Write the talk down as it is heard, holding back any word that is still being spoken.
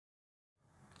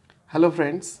Hello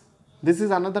friends, this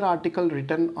is another article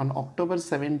written on October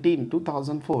 17,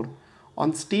 2004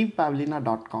 on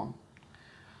stevepavlina.com.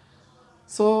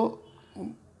 So,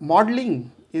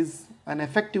 modeling is an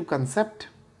effective concept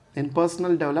in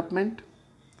personal development.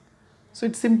 So,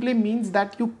 it simply means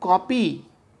that you copy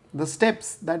the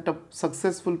steps that a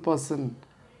successful person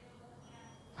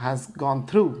has gone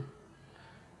through.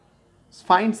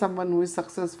 Find someone who is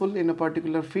successful in a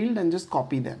particular field and just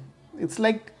copy them. It's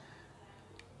like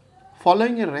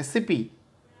following a recipe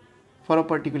for a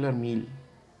particular meal.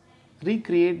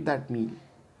 Recreate that meal.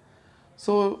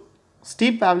 So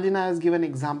Steve Pavlina has given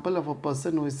example of a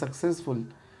person who is successful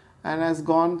and has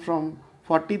gone from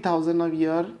 40,000 a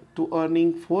year to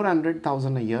earning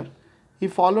 400,000 a year. He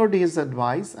followed his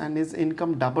advice and his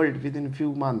income doubled within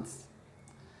few months.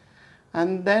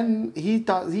 And then he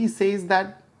says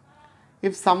that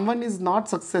if someone is not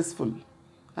successful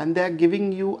and they are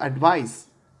giving you advice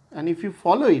and if you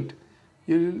follow it,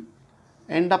 you will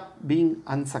end up being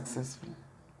unsuccessful.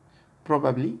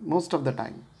 Probably most of the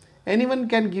time. Anyone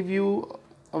can give you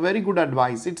a very good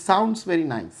advice. It sounds very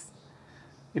nice.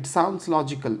 It sounds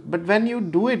logical. But when you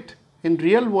do it in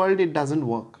real world, it doesn't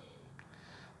work.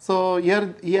 So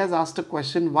here he has asked a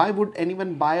question, why would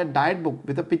anyone buy a diet book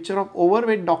with a picture of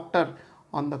overweight doctor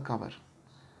on the cover?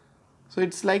 So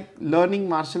it's like learning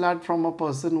martial art from a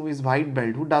person who is white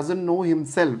belt, who doesn't know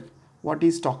himself what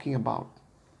he's talking about.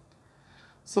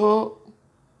 So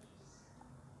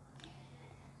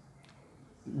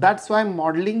that's why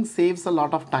modeling saves a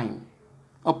lot of time.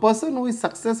 A person who is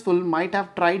successful might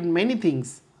have tried many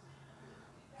things,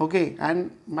 okay,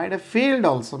 and might have failed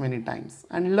also many times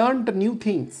and learned new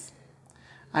things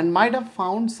and might have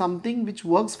found something which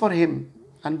works for him,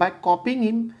 and by copying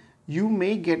him you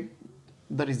may get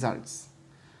the results.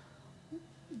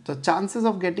 The chances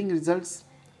of getting results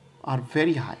are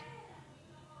very high.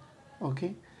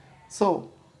 Okay,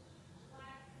 so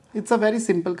it's a very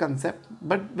simple concept,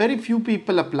 but very few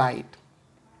people apply it.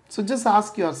 So just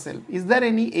ask yourself, is there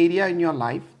any area in your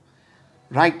life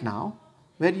right now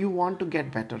where you want to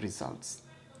get better results?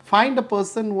 Find a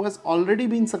person who has already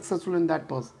been successful in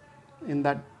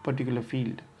that particular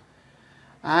field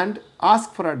and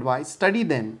ask for advice, study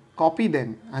them, copy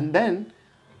them, and then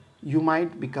you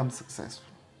might become successful.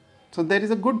 So there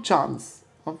is a good chance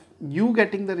of you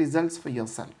getting the results for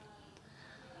yourself.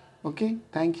 Okay,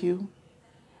 thank you.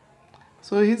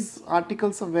 So his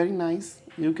articles are very nice.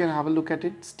 You can have a look at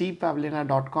it.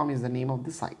 stevepavlina.com is the name of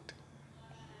the site.